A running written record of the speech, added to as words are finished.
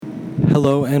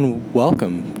Hello and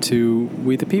welcome to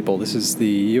We the People. This is the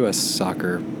U.S.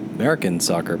 American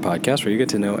soccer podcast where you get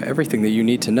to know everything that you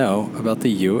need to know about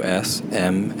the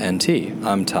USMNT.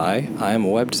 I'm Ty. I am a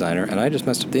web designer, and I just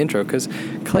messed up the intro because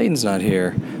Clayton's not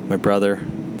here. My brother,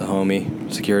 the homie,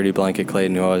 security blanket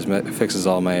Clayton, who always fixes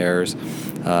all my errors.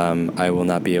 I will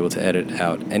not be able to edit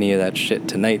out any of that shit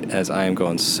tonight as I am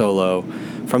going solo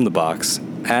from the box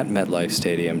at MetLife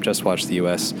Stadium. Just watched the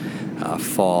U.S.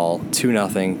 Fall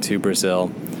 2-0 to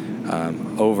Brazil.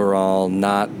 Overall,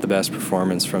 not the best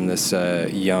performance from this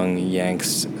young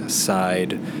Yanks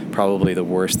side. Probably the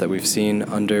worst that we've seen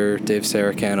under Dave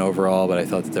Sarachan overall, but I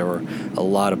thought that there were a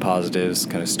lot of positives,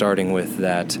 kind of starting with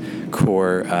that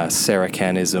core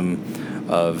Sarachanism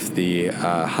of the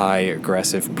high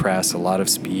aggressive press, a lot of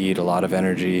speed, a lot of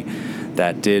energy.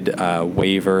 That did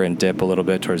waver and dip a little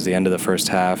bit towards the end of the first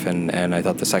half, and I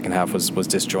thought the second half was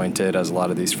disjointed, as a lot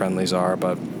of these friendlies are,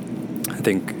 but I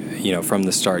think, from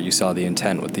the start you saw the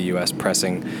intent with the U.S.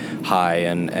 pressing high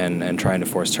and trying to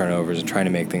force turnovers and trying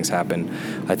to make things happen.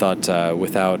 I thought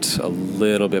without a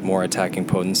little bit more attacking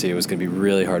potency, it was going to be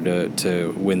really hard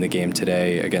to win the game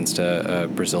today against a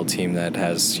Brazil team that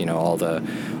has, all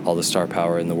the star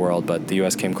power in the world. But the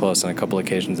U.S. came close on a couple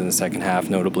occasions in the second half,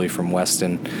 notably from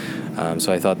Weston.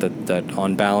 So I thought that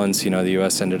on balance, the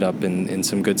U.S. ended up in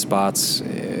some good spots.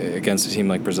 Against a team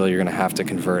like Brazil, you're going to have to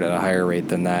convert at a higher rate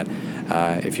than that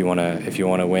if you want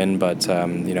to win. But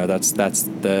that's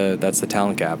the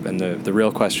talent gap, and the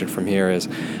real question from here is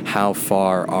how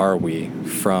far are we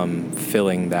from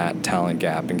filling that talent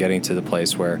gap and getting to the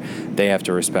place where they have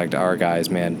to respect our guys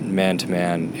man to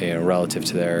man, relative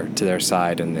to their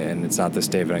side, and it's not this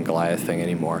David and Goliath thing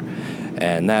anymore.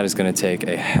 And that is going to take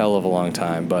a hell of a long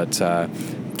time, but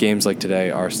games like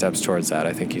today are steps towards that.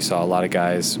 I think you saw a lot of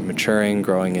guys maturing,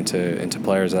 growing into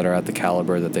players that are at the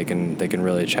caliber that they can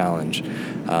really challenge.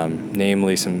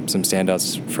 Namely, some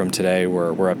standouts from today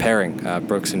were a pairing.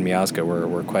 Brooks and Miazga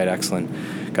were quite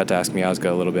excellent. Got to ask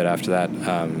Miazga a little bit after that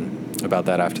about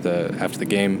that after the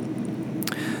game.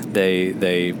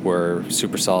 They were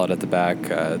super solid at the back.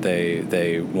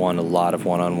 They won a lot of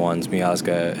one-on-ones.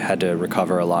 Miazga had to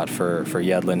recover a lot for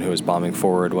Yedlin, who was bombing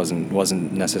forward.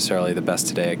 wasn't necessarily the best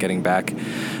today at getting back.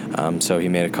 So he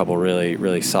made a couple really,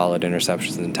 really solid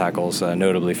interceptions and tackles,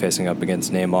 notably facing up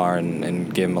against Neymar,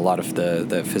 and gave him a lot of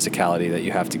the physicality that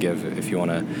you have to give if you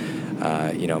want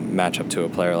to match up to a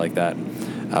player like that.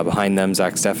 Behind them,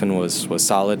 Zach Steffen was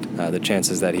solid. The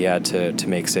chances that he had to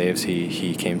make saves,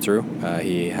 he came through.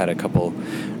 He had a couple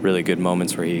really good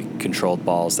moments where he controlled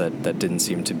balls that didn't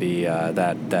seem to be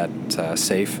that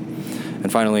safe.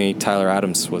 And finally, Tyler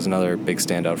Adams was another big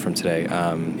standout from today.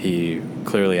 He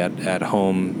clearly at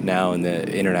home now in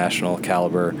the international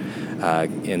caliber,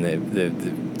 in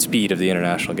the speed of the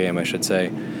international game, I should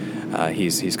say.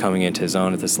 He's coming into his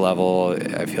own at this level.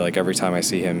 I feel like every time I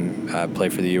see him play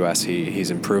for the U.S., he's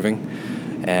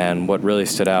improving. And what really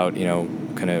stood out,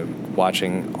 kind of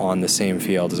watching on the same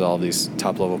field as all of these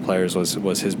top-level players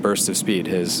was his burst of speed.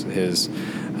 His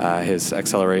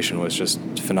acceleration was just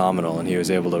phenomenal, and he was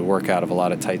able to work out of a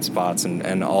lot of tight spots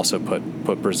and also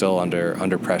put Brazil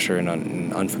under pressure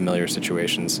in unfamiliar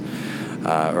situations.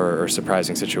 Or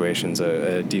surprising situations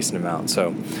a decent amount.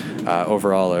 So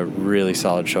overall, a really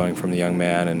solid showing from the young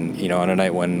man. And on a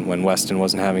night when Weston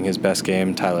wasn't having his best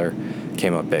game, Tyler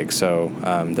came up big. So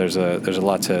there's a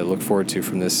lot to look forward to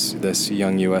from this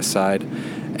young U.S. side,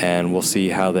 and we'll see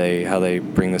how they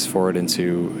bring this forward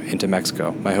into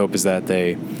Mexico. My hope is that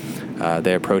they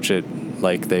approach it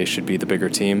like they should be the bigger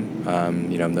team.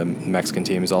 The Mexican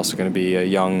team is also going to be a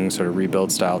young sort of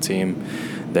rebuild style team.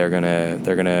 They're gonna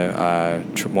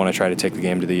want to try to take the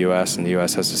game to the U.S. and the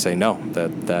U.S. has to say no.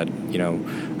 That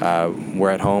we're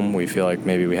at home. We feel like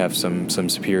maybe we have some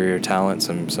superior talent.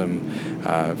 Some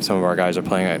of our guys are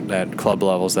playing at club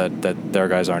levels that their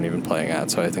guys aren't even playing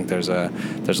at. So I think there's a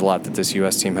lot that this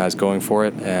U.S. team has going for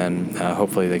it, and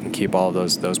hopefully they can keep all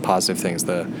of those positive things: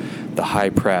 the high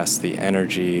press, the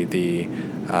energy,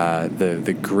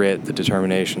 the grit, the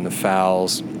determination, the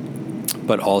fouls,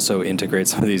 but also integrate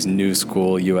some of these new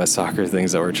school U.S. soccer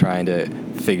things that we're trying to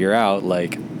figure out,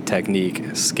 like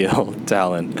technique, skill,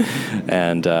 talent,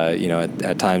 and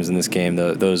at times in this game,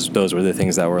 those were the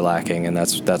things that were lacking, and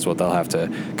that's what they'll have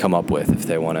to come up with if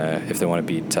they want to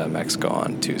beat Mexico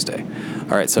on Tuesday.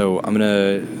 All right, so I'm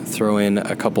gonna throw in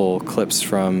a couple clips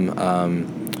from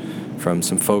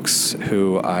some folks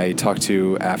who I talked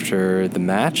to after the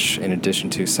match, in addition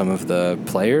to some of the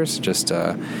players, just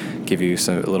give you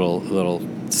some little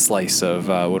slice of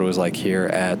what it was like here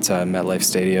at MetLife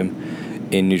Stadium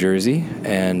in New Jersey.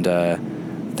 And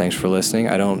thanks for listening.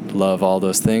 I don't love all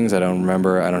those things. I don't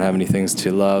have any things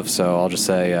to love, so I'll just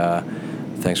say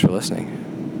thanks for listening.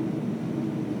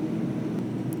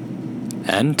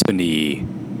 Anthony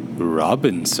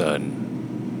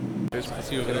Robinson.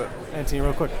 Anthony,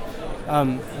 real quick.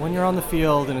 When you're on the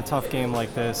field in a tough game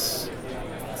like this,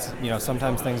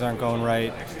 sometimes things aren't going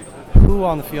right. Who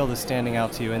on the field is standing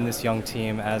out to you in this young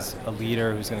team as a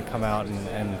leader who's going to come out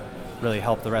and really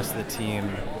help the rest of the team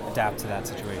adapt to that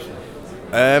situation?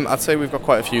 I'd say we've got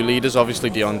quite a few leaders. Obviously,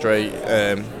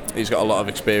 DeAndre, he's got a lot of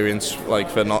experience, like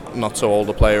for not so old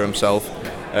a player himself.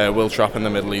 Will Trapp in the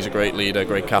middle, he's a great leader,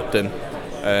 great captain.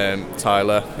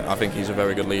 Tyler, I think he's a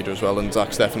very good leader as well, and Zach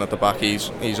Steffen at the back,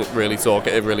 he's really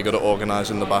talkative, really good at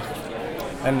organising the back.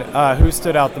 And who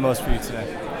stood out the most for you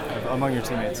today among your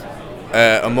teammates?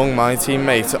 Among my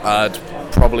teammates, I'd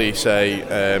probably say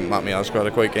Matt Miazga had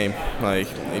a great game. Like,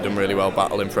 he done really well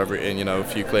battling for everything, a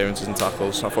few clearances and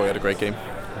tackles. I thought he had a great game.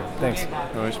 Thanks.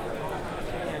 No worries.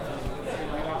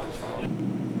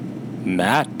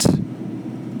 Matt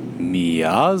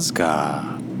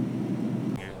Miazga.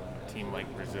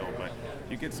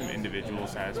 Get some individual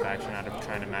satisfaction out of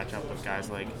trying to match up with guys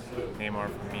like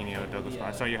Neymar, Firmino, Douglas.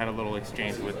 I saw you had a little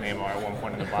exchange with Neymar at one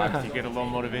point in the box. Do you get a little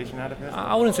motivation out of it?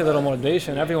 I wouldn't say a little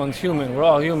motivation. Everyone's human. We're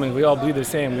all human. We all bleed the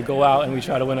same. We go out and we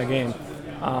try to win a game.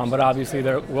 But obviously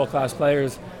they're world-class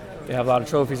players. They have a lot of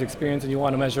trophies, experience, and you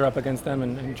want to measure up against them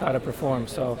and try to perform.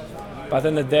 So by the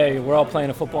end of the day, we're all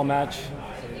playing a football match.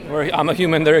 I'm a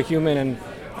human, they're a human, and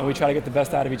we try to get the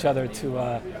best out of each other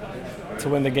to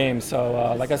win the game.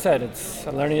 So like I said, it's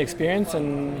a learning experience,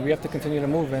 and we have to continue to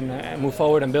move and move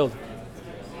forward and build.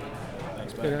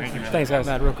 Thanks, guys.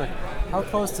 Matt, real quick. How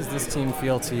close does this team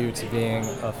feel to you to being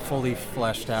a fully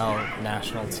fleshed out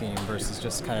national team versus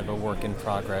just kind of a work in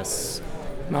progress?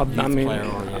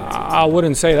 I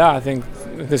wouldn't say that. I think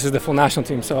this is the full national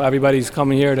team, so everybody's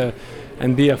coming here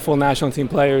and be a full national team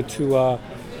player to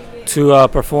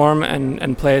perform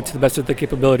and play it to the best of their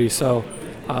capabilities. So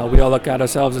we all look at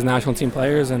ourselves as national team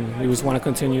players, and we just want to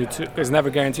continue to. It's never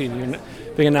guaranteed.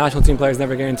 Being a national team player is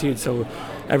never guaranteed. So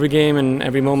every game and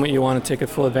every moment, you want to take a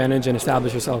full advantage and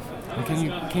establish yourself. And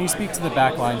can you speak to the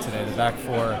back line today? The back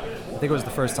four. I think it was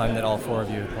the first time that all four of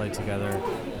you played together.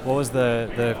 What was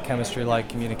the chemistry like?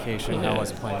 Communication? How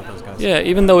was it playing with those guys? Yeah,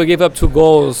 even though we gave up 2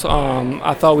 goals,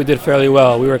 I thought we did fairly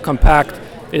well. We were compact.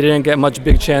 They didn't get much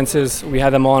big chances. We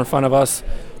had them all in front of us.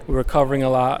 We were covering a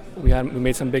lot. We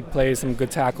made some big plays, some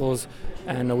good tackles,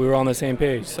 and we were on the same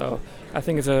page. So I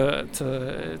think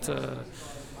it's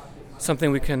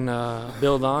something we can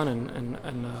build on and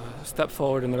step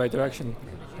forward in the right direction.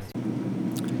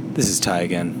 This is Ty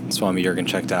again. Swami Jurgen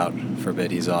checked out for a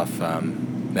bit. He's off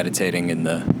meditating in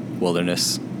the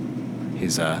wilderness.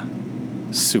 He's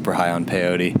super high on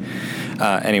peyote.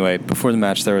 Anyway, before the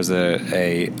match, there was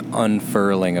a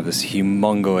unfurling of this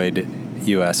humongoid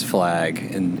U.S. flag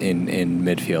in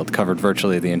midfield, covered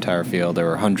virtually the entire field. There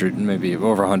were maybe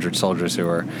over 100 soldiers who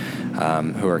were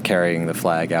carrying the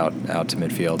flag out to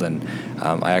midfield, and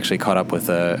I actually caught up with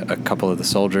a couple of the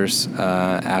soldiers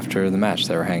after the match.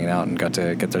 They were hanging out and got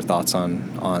to get their thoughts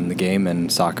on the game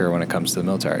and soccer when it comes to the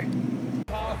military.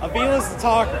 Avila's the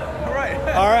talker.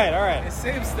 All right. It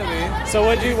seems to be. So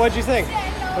what'd you think?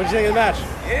 What'd you think of the match?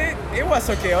 It was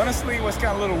okay. Honestly, it was kind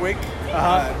of a little weak.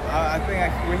 I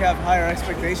think we have higher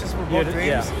expectations for both teams.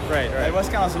 Yeah, right. It was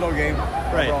kind of a slow game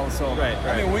overall. So right.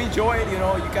 I mean, we enjoy it. You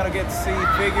gotta get to see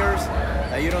figures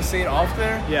that you don't see it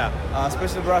often. Yeah.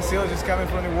 Especially Brazil just coming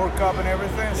from the World Cup and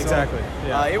everything. So, exactly.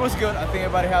 Yeah. It was good. I think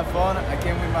everybody had fun. I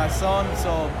came with my son, so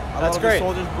a lot of the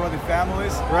soldiers brought their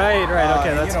families. Right.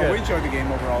 Okay, that's good. We enjoyed the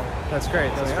game overall. That's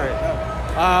great. That's great.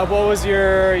 Yeah. What was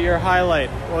your highlight?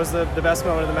 What was the best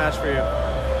moment of the match for you?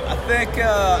 I think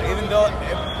even though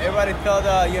everybody thought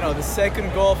the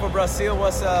second goal for Brazil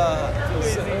was a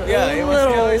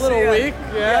little weak.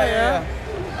 Yeah.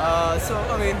 So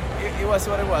I mean, it was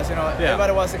what it was.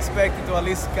 Everybody was expecting to at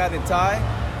least get a tie,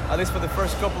 at least for the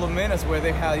first couple of minutes where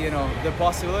they had the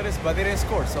possibilities, but they didn't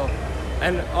score. So.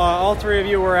 And all 3 of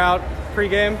you were out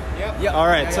pre-game. Yeah. All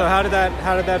right. So how did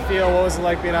that feel? What was it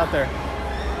like being out there?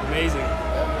 Amazing.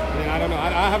 I mean, I don't know.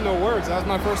 I have no words. That was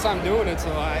my first time doing it, so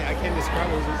I can't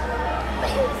describe it. It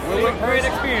was great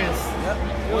experience. Yep.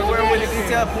 We were with the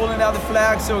detail pulling out the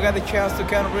flag, so we got the chance to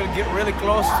kind of really get really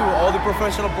close to all the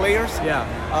professional players. Yeah.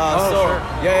 Sure.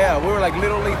 Yeah. We were like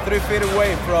literally 3 feet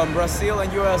away from Brazil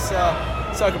and U.S.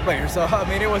 soccer player. So I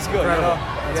mean, it was good. You know?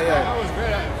 That was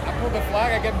great. I pulled the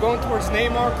flag. I kept going towards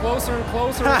Neymar, closer and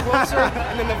closer and closer,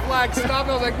 and then the flag stopped.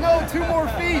 I was like, no, 2 more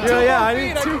feet. I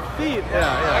need 2 feet.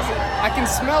 I can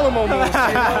smell him almost.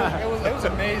 You know? It was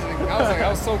amazing. I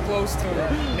was so close to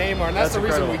Neymar, and that's the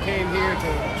reason we came here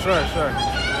to. Sure.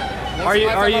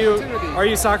 Are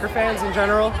you soccer fans in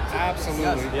general?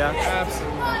 Absolutely. Yeah.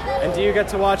 Absolutely. And do you get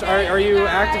to watch? Are you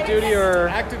active duty or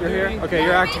Active you're duty. here? Okay,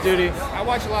 you're active duty. I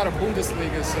watch a lot of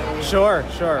Bundesliga, so. Sure.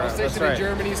 I'm stationed That's right. in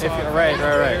Germany, so I Right.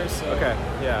 players, so. Okay,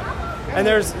 yeah. And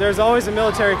there's always a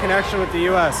military connection with the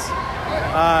U.S.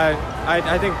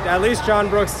 I think at least John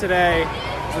Brooks today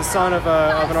is the son of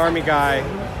an Army guy.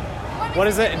 What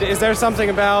is it? Is there something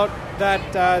about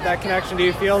that connection? Do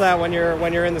you feel that when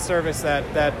you're in the service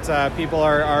that people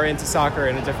are into soccer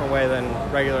in a different way than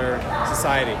regular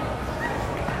society?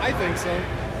 I think so,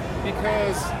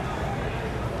 because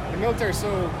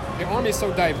the Army is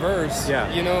so diverse.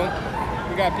 Yeah. You know,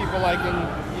 we got people like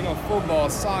in football,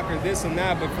 soccer, this and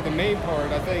that, but for the main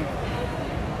part, I think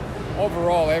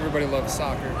overall everybody loves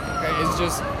soccer. Okay? It's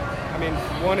just, I mean,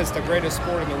 one, it's the greatest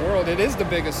sport in the world. It is the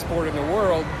biggest sport in the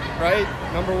world, right?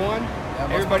 Number one.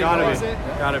 Everybody knows it.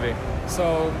 Gotta be.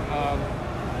 So,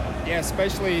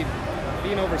 especially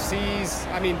being overseas.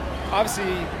 I mean,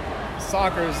 obviously,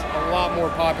 soccer is a lot more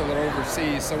popular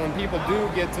overseas. So when people do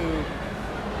get to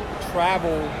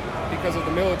travel because of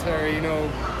the military,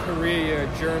 Korea,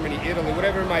 Germany, Italy,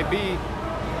 whatever it might be,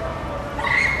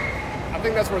 I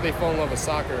think that's where they fall in love with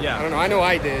soccer. Yeah. I don't know. I know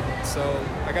I did. So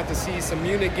I got to see some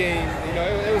Munich game.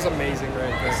 It was amazing,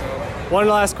 right? So. One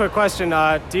last quick question.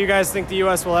 Do you guys think the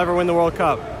U.S. will ever win the World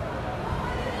Cup?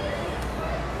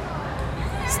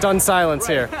 Stunned silence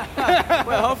here.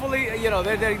 Well, hopefully,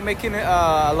 they're making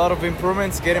a lot of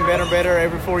improvements, getting better and better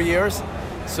every 4 years.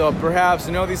 So perhaps,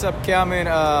 this upcoming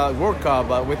World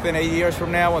Cup, within 8 years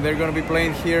from now, when they're going to be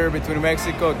playing here between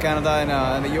Mexico, Canada,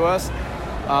 and the U.S.,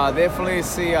 definitely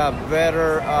see a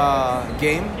better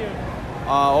game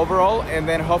overall. And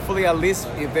then hopefully, at least,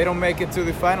 if they don't make it to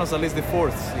the finals, at least the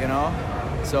fourth,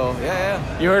 So,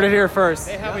 yeah. You heard it here first.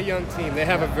 They have a young team.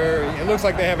 It looks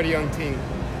like they have a young team.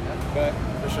 But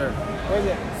For sure. what is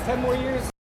it? 10 more years?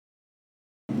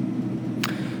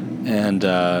 And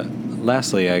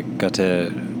lastly, I got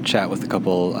to chat with a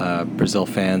couple Brazil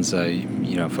fans,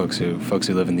 folks who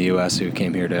live in the U.S. who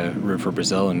came here to root for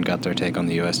Brazil and got their take on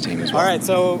the U.S. team as well. All right.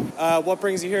 So, what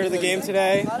brings you here to the game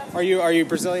today? Are you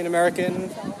Brazilian American?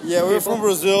 Yeah, we're from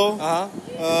Brazil.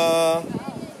 Uh-huh.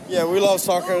 Yeah, we love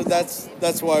soccer.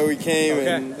 That's why we came. Okay.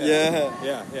 And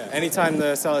yeah. Anytime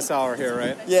the Seleção are here,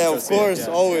 right? Yeah, Go of see it, course,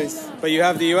 yeah. always. But you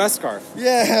have the U.S. scarf.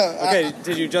 Yeah. Okay.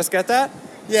 Did you just get that?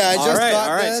 Yeah, I just got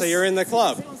all right. this. So you're in the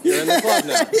club. You're in the club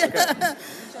now. Okay.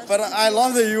 But I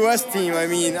love the U.S. team. I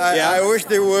mean, I wish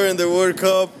they were in the World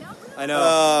Cup. I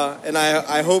know. And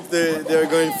I hope they're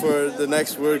going for the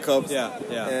next World Cup. Yeah.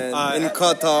 And in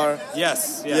Qatar.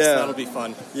 Yes, Yeah. that'll be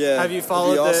fun. Yeah. Have you it'll be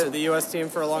followed awesome. the U.S. team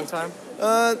for a long time?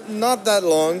 Not that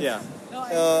long. Yeah.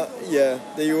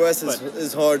 The U.S.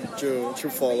 is hard to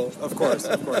follow. Of course.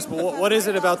 But what is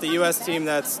it about the U.S. team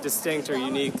that's distinct or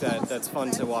unique that's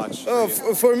fun to watch?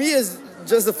 For me, it's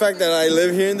just the fact that I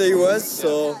live here in the U.S.,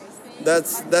 so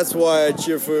that's why I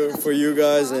cheer for you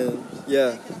guys, and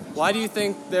yeah. Why do you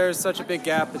think there's such a big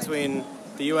gap between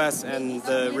the U.S. and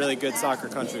the really good soccer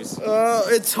countries?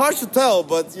 It's hard to tell,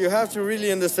 but you have to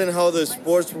really understand how the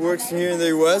sports works here in the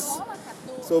U.S.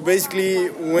 So basically,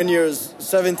 when you're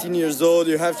 17 years old,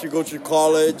 you have to go to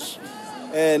college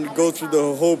and go through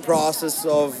the whole process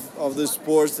of the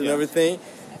sports and everything.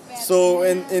 So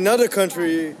in other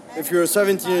country, if you're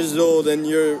 17 years old and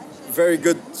you're a very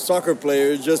good soccer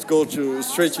player, you just go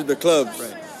straight to the clubs.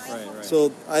 Right.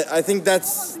 So I think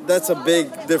that's a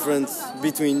big difference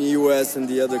between the U.S. and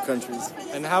the other countries.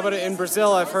 And how about in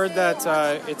Brazil? I've heard that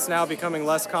it's now becoming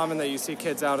less common that you see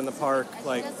kids out in the park,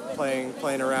 like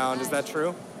playing around. Is that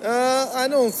true? I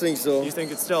don't think so. You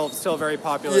think it's still very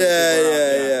popular?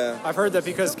 Yeah. I've heard that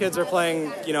because kids are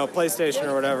playing, PlayStation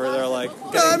or whatever, they're like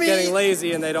getting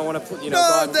lazy and they don't want to, go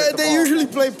out and kick the they ball. usually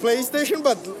play PlayStation,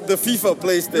 but the FIFA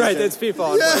PlayStation. Right, it's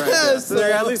FIFA. Yeah, So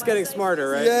they're at least getting smarter,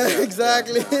 right? Yeah,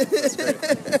 exactly.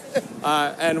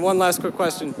 And one last quick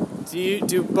question: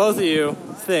 Do both of you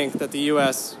think that the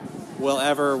U.S. will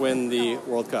ever win the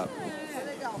World Cup?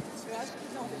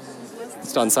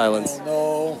 Stunned silence.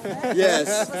 No.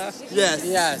 Yes.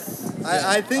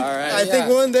 I think All right.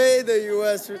 one day the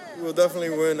U.S. will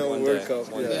definitely win a World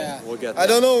Cup. One day. We'll get I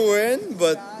there. don't know when,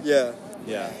 but yeah.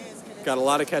 Yeah. Got a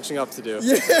lot of catching up to do.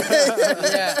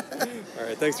 Yeah. All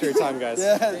right. Thanks for your time, guys.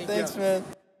 Yeah. Thanks, man.